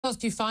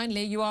ask you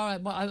finally, you are,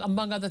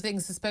 among other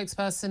things, the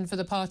spokesperson for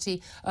the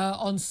party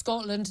on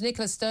Scotland.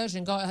 Ms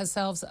Sturgeon got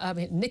herself,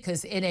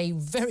 knickers in a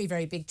very,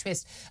 very big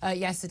twist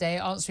yesterday,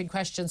 answering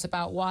questions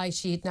about why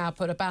she'd now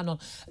put a ban on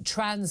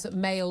trans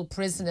male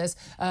prisoners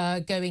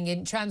going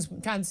in, trans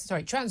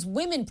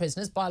women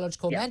prisoners,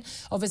 biological men,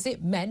 obviously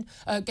men,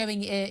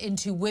 going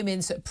into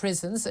women's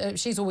prisons.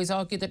 She's always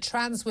argued that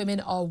trans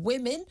women are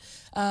women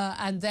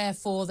and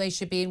therefore they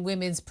should be in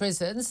women's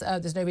prisons.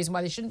 There's no reason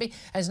why they shouldn't be.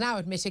 And is now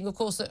admitting, of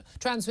course, that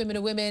trans women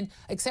are women,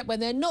 except when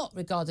they're not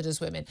regarded as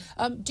women.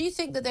 Do you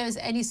think that there is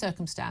any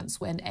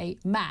circumstance when a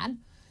man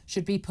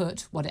should be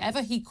put,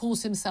 whatever he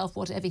calls himself,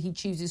 whatever he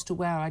chooses to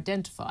wear or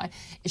identify,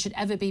 it should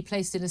ever be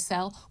placed in a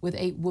cell with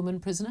a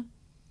woman prisoner?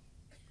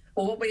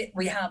 Well, what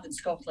we have in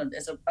Scotland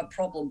is a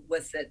problem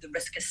with the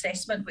risk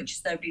assessment, which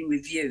is now being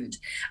reviewed.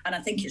 And I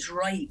think it's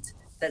right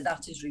that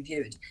that is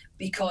reviewed,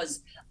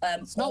 because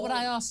it's not what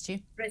I asked you.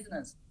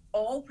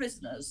 All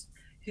prisoners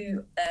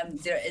who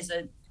there is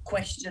a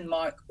question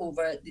mark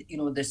over,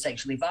 they're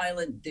sexually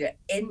violent, they're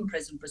in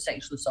prison for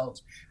sexual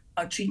assault,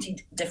 are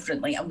treated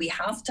differently. And we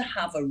have to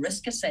have a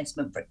risk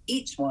assessment for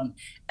each one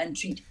and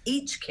treat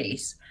each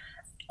case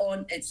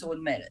on its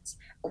own merits.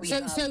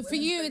 So for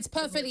you, it's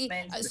perfectly...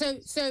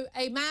 So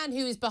a man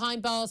who is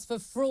behind bars for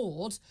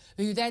fraud,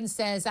 who then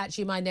says,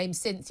 actually, my name's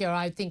Cynthia,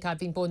 I think I've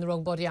been born in the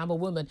wrong body, I'm a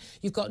woman,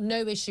 you've got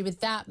no issue with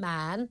that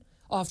man,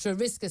 after a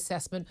risk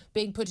assessment,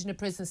 being put in a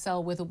prison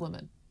cell with a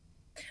woman?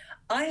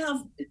 I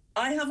have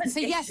an It's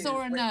a yes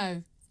or a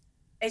no.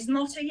 It's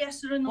not a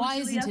yes or a no. Why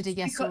isn't it a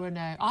yes or a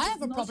no? I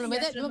have a problem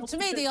with it. To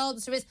me, the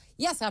answer is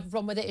yes, I have a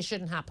problem with it. It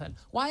shouldn't happen.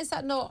 Why is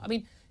that not? I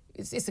mean,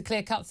 it's a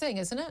clear-cut thing,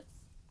 isn't it?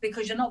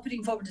 Because you're not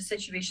putting forward a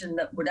situation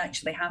that would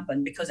actually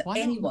happen, because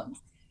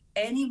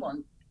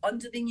anyone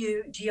under the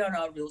new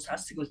GRR rules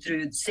has to go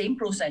through the same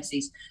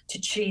processes to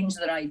change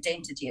their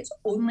identity. It's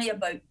only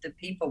about the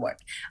paperwork.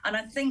 And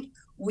I think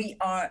we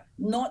are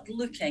not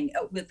looking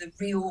at with the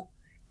real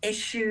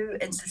issue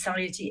in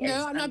society.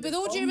 No, with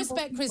all due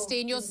respect,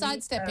 Christine, you're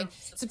sidestepping.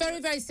 It's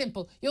very, very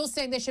simple. You're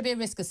saying there should be a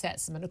risk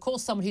assessment. Of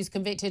course, someone who's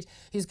convicted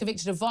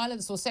of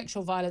violence or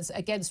sexual violence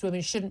against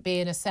women shouldn't be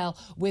in a cell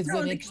with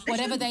women,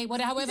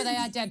 however they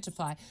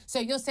identify. So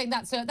you're saying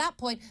that. So at that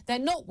point, they're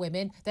not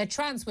women. They're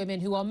trans women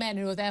who are men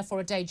who are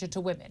therefore a danger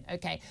to women.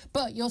 OK,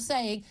 but you're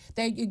saying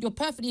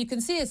you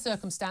can see a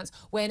circumstance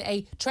when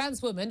a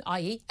trans woman,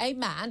 i.e. a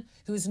man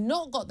who has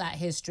not got that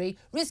history,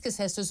 risk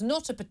assessed as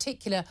not a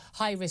particular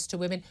high risk to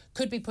women,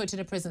 could be put in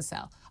a prison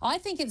cell. I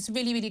think it's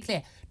really, really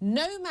clear.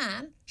 No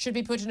man should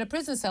be put in a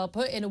prison cell,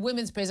 put in a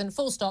women's prison,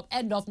 full stop,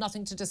 end of,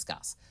 nothing to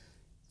discuss.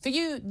 For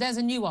you, there's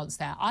a nuance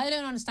there. I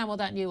don't understand what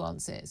that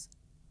nuance is.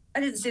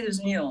 I didn't say there's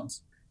a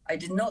nuance. I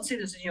did not say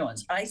there's a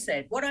nuance.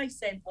 What I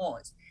said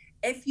was,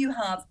 if you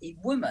have a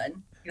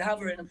woman, you have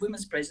her in a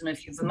women's prison.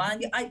 If you have a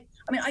man, I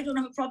don't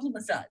have a problem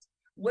with that.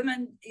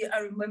 Women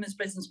are in women's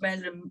prisons,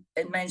 men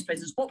are in men's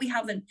prisons. What we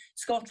have in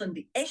Scotland,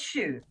 the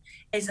issue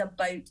is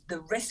about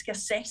the risk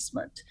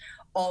assessment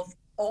of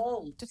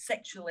all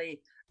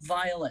sexually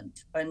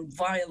violent and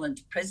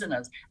violent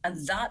prisoners.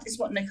 And that is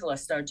what Ms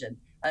Sturgeon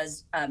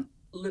has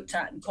looked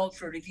at and called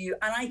for a review.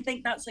 And I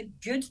think that's a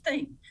good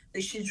thing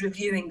that she's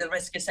reviewing the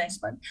risk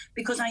assessment,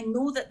 because I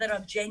know that there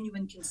are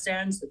genuine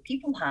concerns that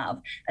people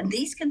have, and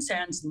these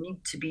concerns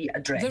need to be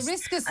addressed. The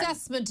risk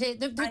assessment,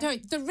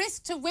 the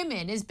risk to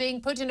women is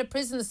being put in a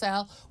prison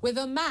cell with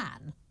a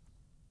man.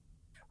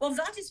 Well,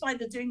 that is why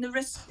they're doing the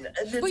risk...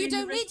 Well, you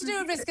don't need to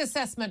do a risk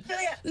assessment.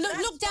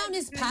 Look down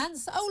his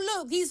pants. Oh,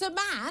 look, he's a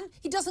man.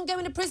 He doesn't go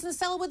in a prison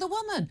cell with a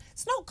woman.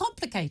 It's not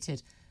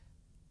complicated.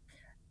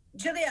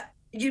 Julia,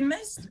 you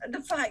missed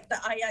the fact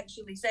that I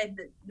actually said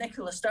that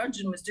Ms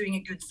Sturgeon was doing a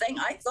good thing.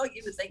 I thought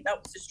you would think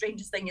that was the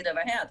strangest thing you'd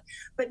ever heard.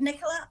 But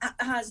Nicola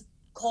has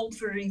called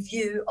for a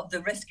review of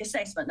the risk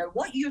assessment. Now,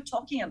 what you're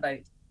talking about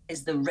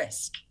is the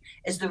risk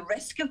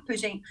of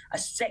putting a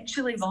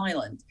sexually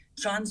violent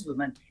trans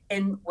woman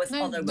in with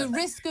other women. The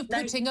risk of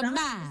putting a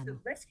man. The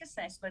risk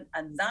assessment,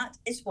 and that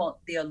is what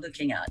they are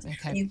looking at. Okay.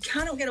 And you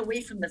cannot get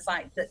away from the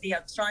fact that they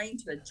are trying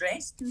to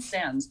address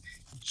concerns,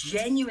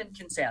 genuine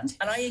concerns.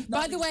 And I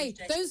by the way,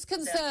 those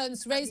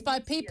concerns raised by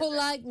people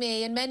like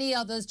me and many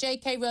others,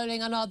 J.K.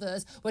 Rowling and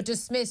others, were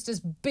dismissed as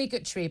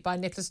bigotry by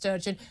Ms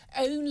Sturgeon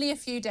only a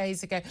few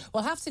days ago.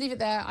 We'll have to leave it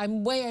there.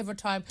 I'm way over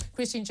time.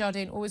 Christine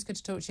Jardine, always good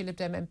to talk to you, Lib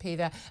Dem MP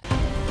there.